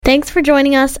Thanks for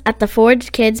joining us at the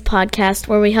Forge Kids podcast,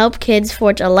 where we help kids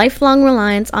forge a lifelong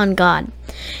reliance on God.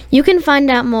 You can find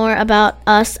out more about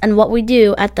us and what we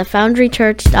do at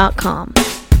thefoundrychurch.com.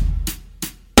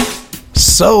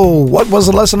 So, what was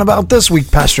the lesson about this week,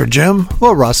 Pastor Jim?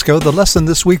 Well, Roscoe, the lesson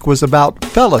this week was about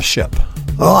fellowship.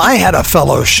 Well, I had a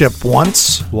fellowship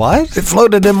once. What? It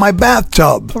floated in my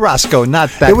bathtub. Roscoe, not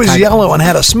that It was yellow and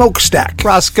had a smokestack.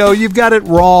 Roscoe, you've got it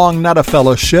wrong. Not a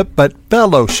fellowship, but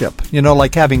fellowship. You know,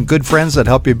 like having good friends that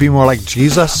help you be more like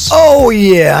Jesus. Oh,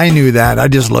 yeah, I knew that. I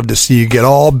just love to see you get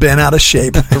all bent out of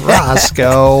shape.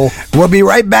 Roscoe. We'll be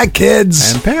right back,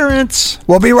 kids. And parents.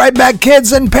 We'll be right back,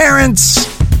 kids and parents.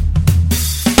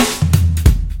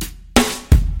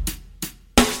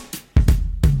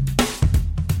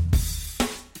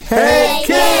 Hey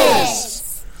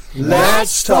kids,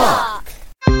 let's talk.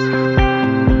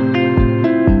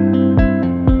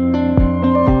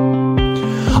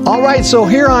 All right, so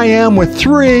here I am with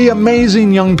three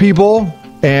amazing young people,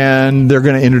 and they're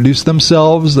going to introduce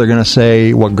themselves. They're going to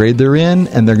say what grade they're in,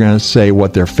 and they're going to say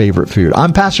what their favorite food.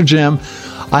 I'm Pastor Jim.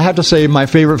 I have to say my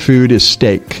favorite food is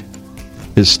steak.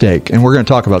 And we're going to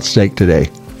talk about steak today,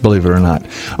 believe it or not.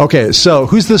 Okay, so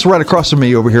who's this right across from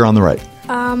me over here on the right?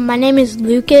 My name is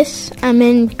Lucas. I'm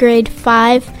in grade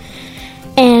 5,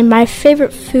 and my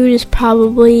favorite food is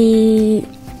probably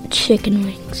chicken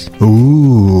wings.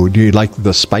 Ooh, do you like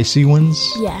the spicy ones?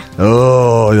 Yeah.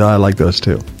 Oh, yeah, I like those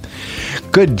too.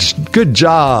 Good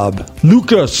job,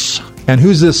 Lucas. And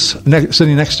who's this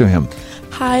sitting next to him?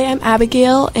 Hi, I'm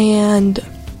Abigail, and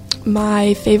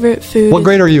my favorite food... What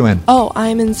grade are you in? Oh,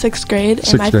 I'm in 6th grade,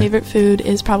 and my favorite food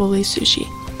is probably sushi.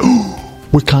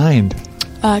 What kind?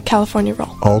 California roll.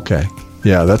 Oh, okay.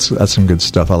 Yeah, that's some good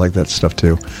stuff. I like that stuff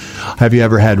too. Have you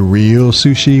ever had real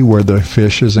sushi where the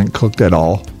fish isn't cooked at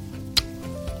all?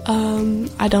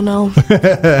 I don't know.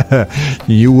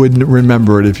 You wouldn't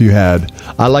remember it if you had.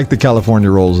 I like the California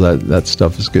rolls. That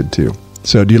stuff is good too.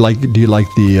 So do you like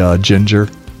the ginger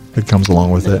that comes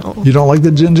along with it? You don't like the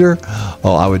ginger?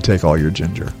 Oh, I would take all your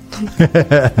ginger.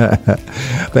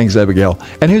 Thanks, Abigail.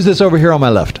 And who's this over here on my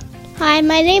left? Hi,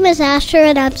 my name is Asher,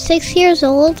 and I'm 6 years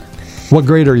old. What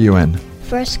grade are you in?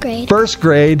 1st grade. 1st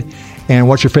grade. And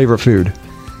what's your favorite food?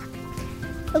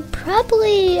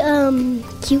 Probably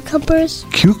cucumbers.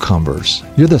 Cucumbers.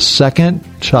 You're the second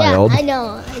child Yeah, I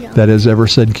know. that has ever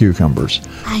said cucumbers.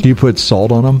 Do you put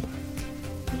salt on them?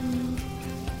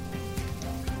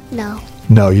 No.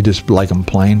 No, you just like them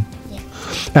plain? Yeah.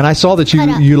 And I saw that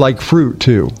you like fruit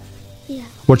too. Yeah.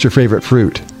 What's your favorite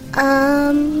fruit?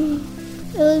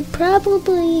 It would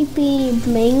probably be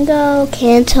mango,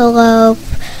 cantaloupe,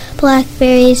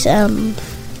 blackberries,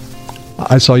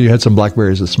 I saw you had some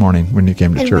blackberries this morning when you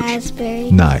came to and church.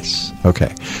 raspberry. Nice.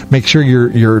 Okay. Make sure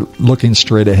you're looking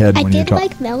straight ahead I when you did talk.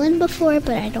 like melon before,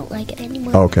 but I don't like it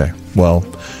anymore. Okay. Well,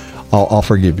 I'll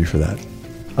forgive you for that.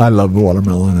 I love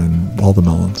watermelon and all the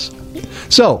melons.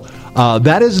 So,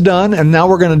 that is done, and now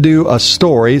we're going to do a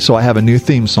story. So I have a new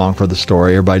theme song for the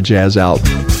story. Everybody jazz out.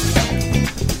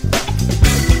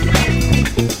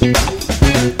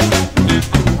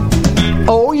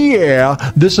 Oh,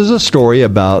 yeah. This is a story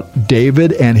about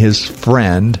David and his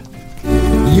friend.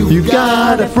 You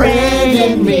got a friend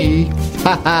in me.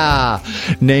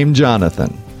 Named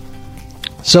Jonathan.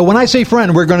 So when I say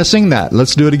friend, we're going to sing that.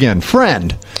 Let's do it again.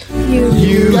 Friend.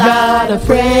 You got a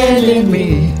friend in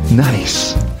me.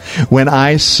 Nice. When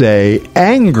I say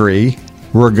angry,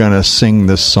 we're going to sing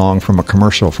this song from a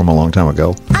commercial from a long time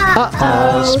ago.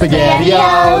 Uh-oh,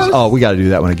 SpaghettiOs. Oh, we got to do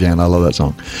that one again. I love that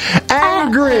song.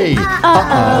 Angry.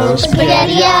 Uh-oh,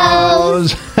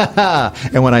 SpaghettiOs.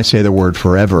 And when I say the word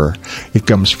forever, it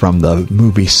comes from the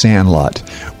movie Sandlot.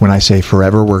 When I say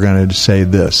forever, we're going to say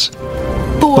this.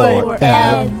 Forever.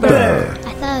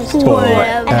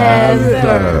 I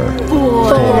thought it was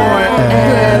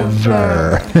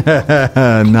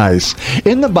Forever. Nice.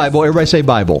 In the Bible, everybody say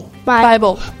Bible.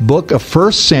 Bible. Book of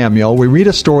 1 Samuel, we read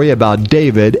a story about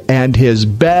David and his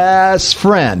best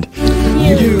friend.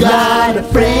 You got a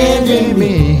friend in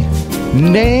me.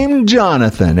 Named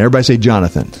Jonathan. Everybody say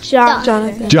Jonathan.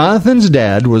 Jonathan. Jonathan's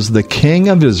dad was the king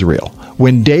of Israel.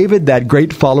 When David, that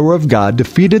great follower of God,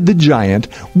 defeated the giant,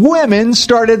 women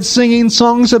started singing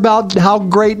songs about how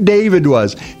great David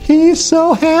was. He's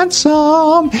so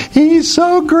handsome. He's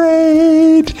so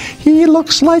great. He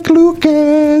looks like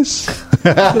Lucas. He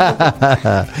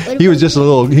was just a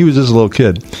little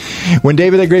kid. When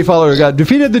David, that great follower of God,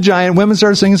 defeated the giant, women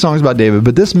started singing songs about David,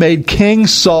 but this made King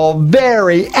Saul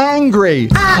very angry.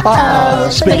 Uh-oh,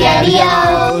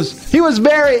 SpaghettiOs. He was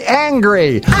very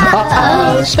angry.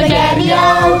 Uh-oh, SpaghettiOs.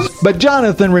 But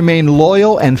Jonathan remained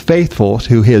loyal and faithful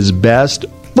to his best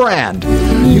friend.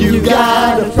 You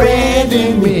got a friend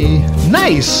in me.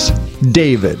 Nice,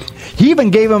 David. He even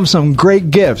gave him some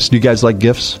great gifts. Do you guys like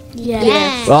gifts?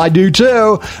 Yes. Well, I do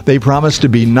too. They promised to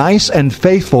be nice and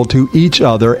faithful to each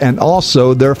other and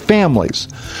also their families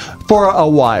for a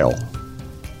while.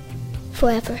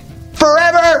 Forever.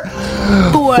 Forever!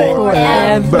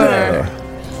 Forever.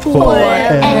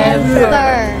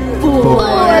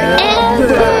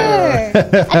 I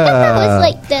thought that was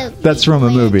like the... That's from a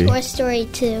movie. Toy Story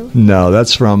 2. No,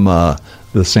 that's from The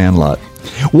Sandlot.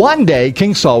 One day,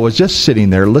 King Saul was just sitting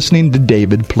there listening to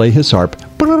David play his harp.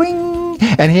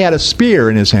 And he had a spear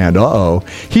in his hand. Uh-oh.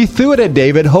 He threw it at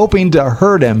David, hoping to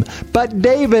hurt him. But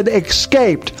David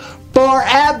escaped.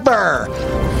 Forever!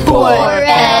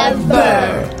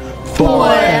 Forever!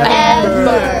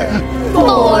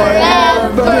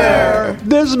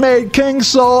 This made King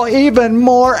Saul even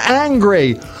more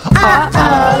angry.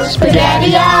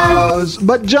 SpaghettiOs!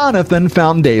 But Jonathan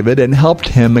found David and helped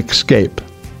him escape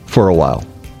for a while.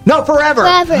 No, forever!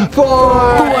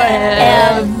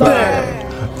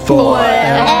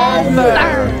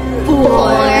 Forever!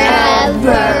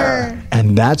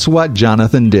 And that's what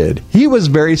Jonathan did. He was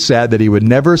very sad that he would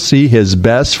never see his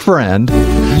best friend.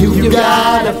 You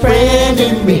got a friend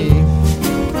in me.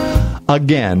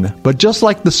 Again, but just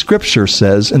like the scripture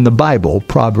says in the Bible,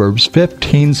 Proverbs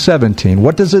 15:17.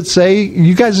 What does it say?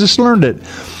 You guys just learned it.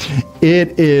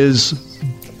 It is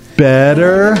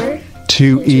better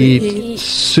to eat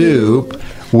soup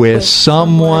with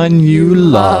someone you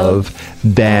love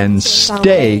than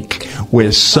steak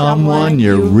with someone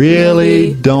you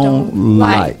really don't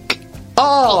like.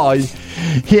 Oh,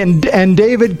 and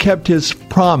David kept his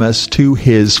promise to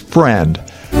his friend.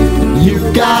 You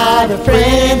got a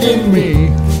friend in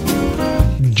me.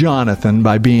 Jonathan,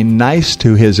 by being nice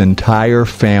to his entire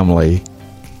family.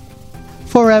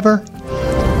 Forever.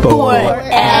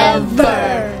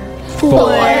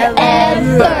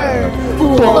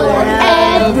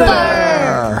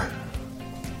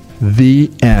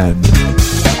 The end.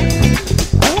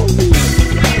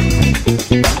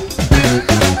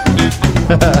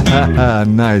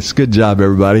 Nice. Good job,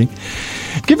 everybody.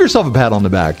 Give yourself a pat on the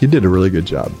back. You did a really good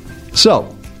job.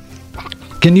 So,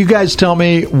 can you guys tell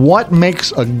me what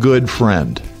makes a good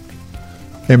friend?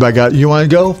 Anybody got? You want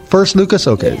to go first, Lucas?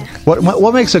 Okay. Yeah.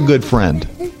 What makes a good friend?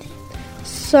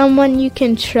 Someone you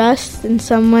can trust and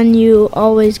someone you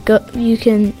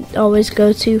can always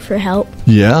go to for help.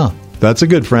 Yeah, that's a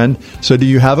good friend. So, do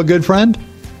you have a good friend?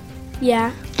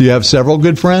 Yeah. Do you have several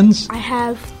good friends? I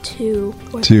have two.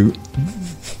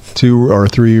 Two or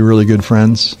three really good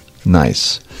friends.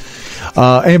 Nice.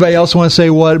 Anybody else want to say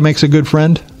what makes a good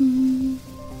friend?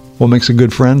 What makes a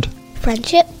good friend?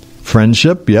 Friendship.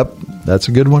 Friendship. Yep, that's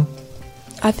a good one.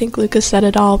 I think Lucas said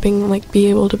it all, be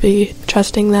able to be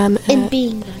trusting them And at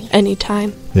being nice. any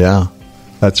time. Yeah,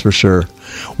 that's for sure.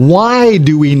 Why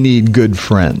do we need good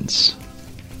friends?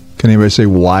 Can anybody say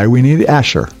why we need it?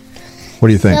 Asher, what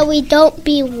do you think? So we don't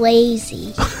be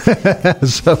lazy.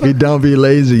 So we don't be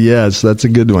lazy. Yes, that's a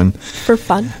good one. For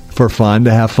fun. For fun,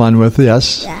 to have fun with.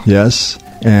 Yes. Yeah. Yes.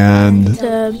 And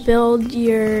To build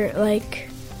your,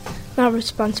 not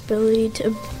responsibility,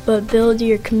 but build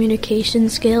your communication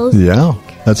skills. yeah,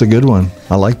 that's a good one.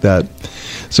 I like that.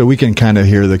 So we can kind of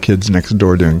hear the kids next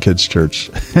door doing kids' church.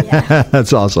 Yeah.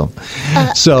 That's awesome.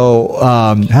 So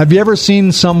have you ever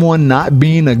seen someone not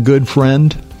being a good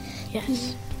friend?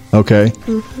 Yes. Okay.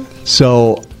 Mm-hmm.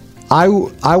 So I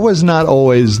was not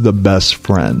always the best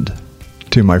friend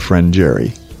to my friend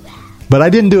Jerry. But I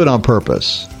didn't do it on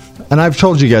purpose. And I've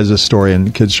told you guys this story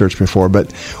in kids' church before, but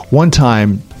one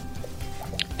time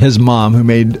his mom, who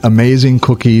made amazing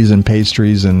cookies and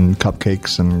pastries and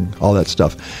cupcakes and all that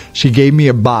stuff, she gave me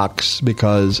a box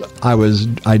because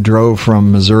I drove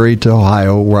from Missouri to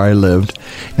Ohio where I lived,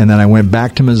 and then I went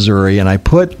back to Missouri and I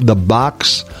put the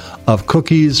box of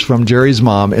cookies from Jerry's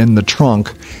mom in the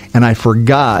trunk, and I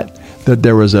forgot that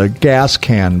there was a gas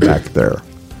can back there.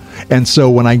 And so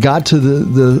when I got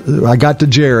to I got to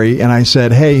Jerry and I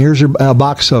said, "Hey, here's a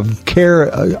box of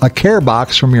a care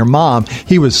box from your mom."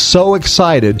 He was so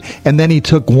excited, and then he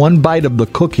took one bite of the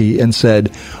cookie and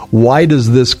said, "Why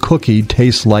does this cookie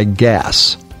taste like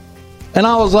gas?" And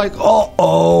I was like,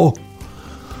 "Oh,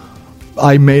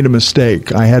 I made a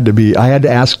mistake. I had to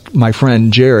ask my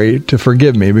friend Jerry to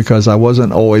forgive me because I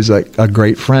wasn't always a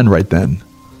great friend right then."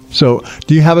 So,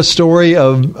 do you have a story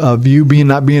of you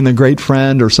not being a great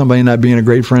friend or somebody not being a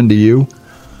great friend to you?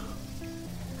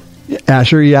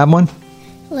 Asher, you have one?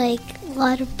 Like a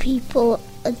lot of people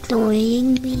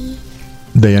annoying me.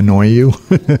 They annoy you?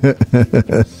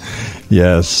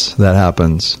 Yes, that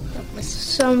happens.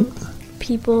 Some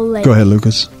people Go ahead,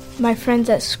 Lucas. my friends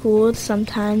at school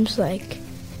sometimes, like,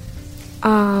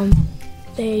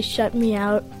 they shut me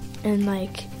out and,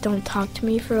 like, don't talk to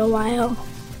me for a while.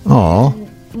 Aw.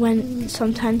 When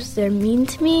sometimes they're mean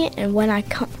to me, and when I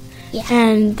come, Yeah.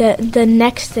 and the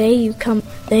next day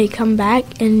they come back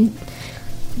and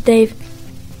they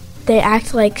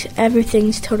act like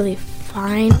everything's totally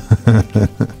fine,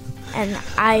 and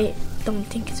I don't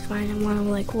think it's fine. I want to,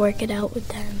 like, work it out with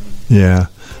them. Yeah,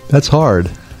 that's hard.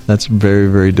 That's very,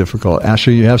 very difficult.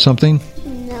 Asher, you have something?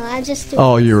 No, I just.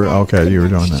 Oh, you were okay. You were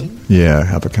doing that. Yeah,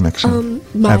 have a connection.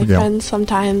 My Abigail. friends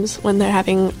sometimes, when they're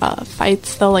having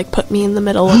fights, they'll like put me in the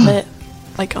middle of it,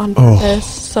 like on Oh. purpose.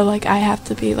 So like I have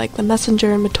to be like the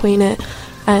messenger in between it,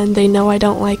 and they know I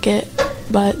don't like it,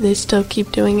 but they still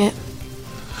keep doing it.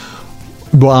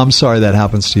 Well, I'm sorry that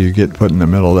happens to you. Get put in the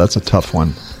middle. That's a tough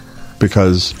one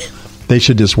because they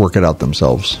should just work it out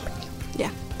themselves. Yeah.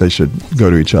 They should go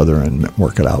to each other and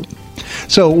work it out.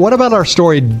 So, what about our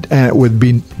story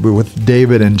with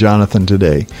David and Jonathan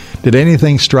today? Did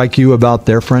anything strike you about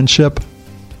their friendship?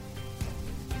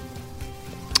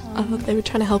 They were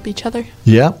trying to help each other.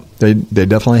 Yeah, they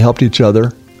definitely helped each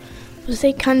other. Was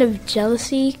they kind of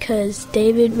jealousy because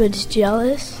David was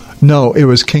jealous? No, it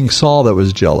was King Saul that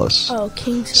was jealous. Oh,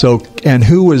 King Saul. So, and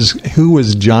who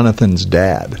was Jonathan's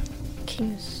dad?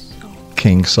 King Saul.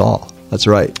 King Saul. That's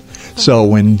right. So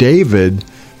when David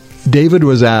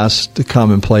was asked to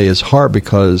come and play his harp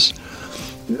because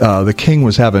the king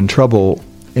was having trouble,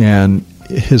 and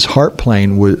his harp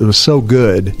playing was so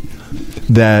good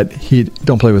that he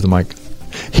don't play with the mic.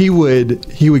 He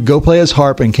would go play his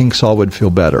harp, and King Saul would feel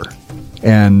better,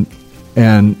 and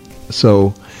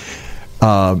so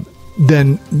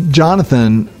then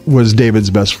Jonathan was David's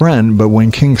best friend. But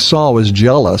when King Saul was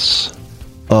jealous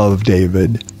of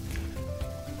David,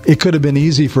 it could have been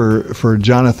easy for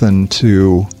Jonathan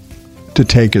to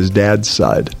take his dad's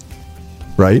side,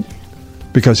 right?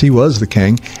 Because he was the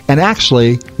king. And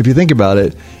actually, if you think about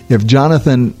it, if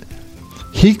Jonathan,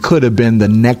 he could have been the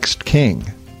next king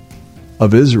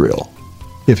of Israel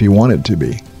if he wanted to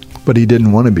be. But he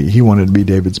didn't want to be. He wanted to be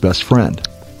David's best friend.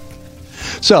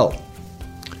 So,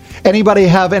 anybody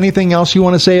have anything else you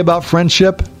want to say about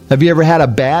friendship? Have you ever had a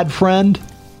bad friend?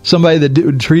 Somebody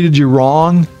that treated you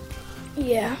wrong?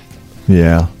 Yeah.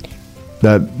 Yeah,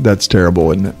 that's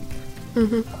terrible, isn't it?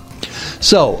 Mm-hmm.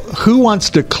 So, who wants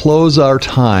to close our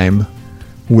time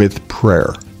with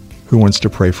prayer? Who wants to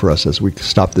pray for us as we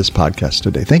stop this podcast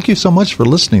today? Thank you so much for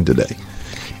listening today.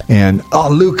 And,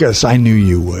 Lucas, I knew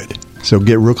you would. So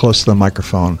get real close to the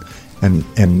microphone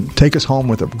and take us home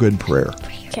with a good prayer.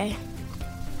 Okay.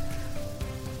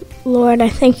 Lord, I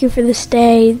thank you for this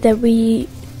day that we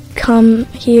come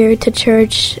here to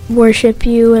church, worship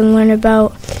you, and learn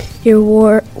about your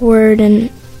word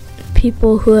and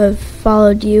people who have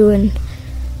followed you and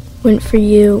went for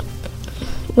you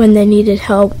when they needed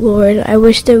help. Lord, I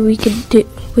wish that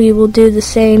we will do the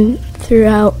same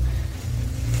throughout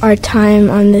our time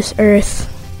on this earth.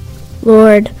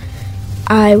 Lord,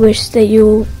 I wish that you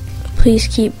will please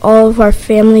keep all of our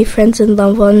family, friends, and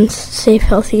loved ones safe,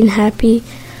 healthy, and happy.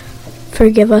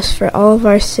 Forgive us for all of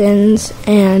our sins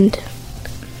and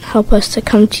help us to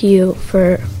come to you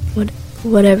for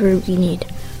whatever we need.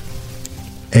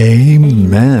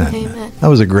 Amen. Amen. That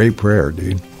was a great prayer,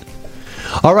 dude.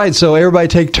 All right, so everybody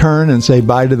take turn and say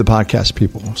bye to the podcast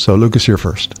people. So, Lucas, you're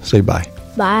first. Say bye.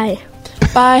 Bye.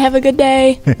 Bye. Have a good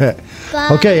day.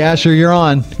 Okay, Asher, you're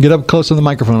on. Get up close to the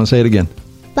microphone and say it again.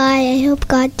 Bye. I hope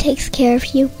God takes care of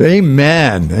you.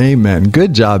 Amen. Amen.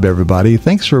 Good job, everybody.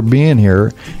 Thanks for being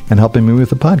here and helping me with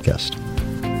the podcast.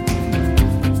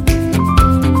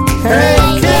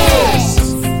 Hey kids,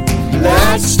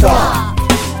 let's talk.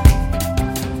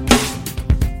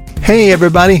 Hey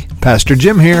everybody, Pastor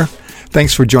Jim here.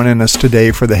 Thanks for joining us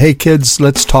today for the Hey Kids,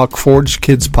 Let's Talk Forge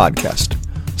Kids podcast.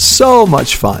 So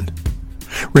much fun.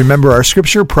 Remember our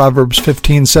scripture, Proverbs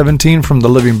 15:17 from the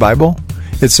Living Bible?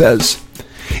 It says,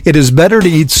 "It is better to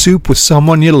eat soup with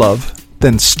someone you love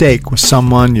than steak with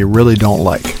someone you really don't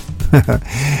like."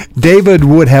 David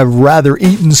would have rather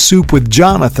eaten soup with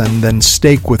Jonathan than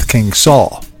steak with King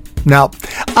Saul. Now,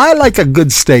 I like a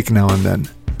good steak now and then,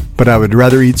 but I would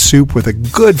rather eat soup with a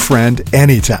good friend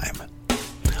anytime.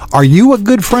 Are you a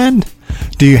good friend?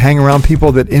 Do you hang around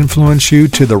people that influence you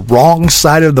to the wrong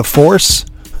side of the force?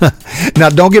 Now,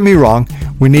 don't get me wrong.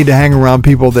 We need to hang around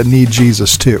people that need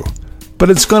Jesus too. But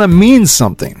it's going to mean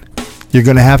something. You're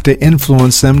going to have to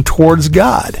influence them towards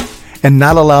God and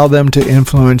not allow them to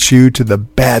influence you to the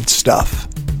bad stuff.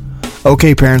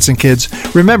 Okay, parents and kids,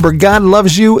 remember God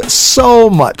loves you so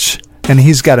much, and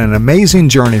He's got an amazing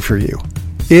journey for you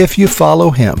if you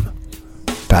follow Him.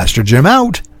 Pastor Jim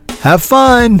out. Have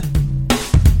fun!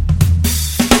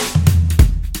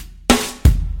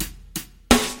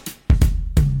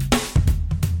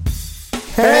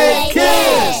 Hey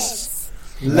kids,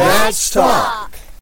 let's talk.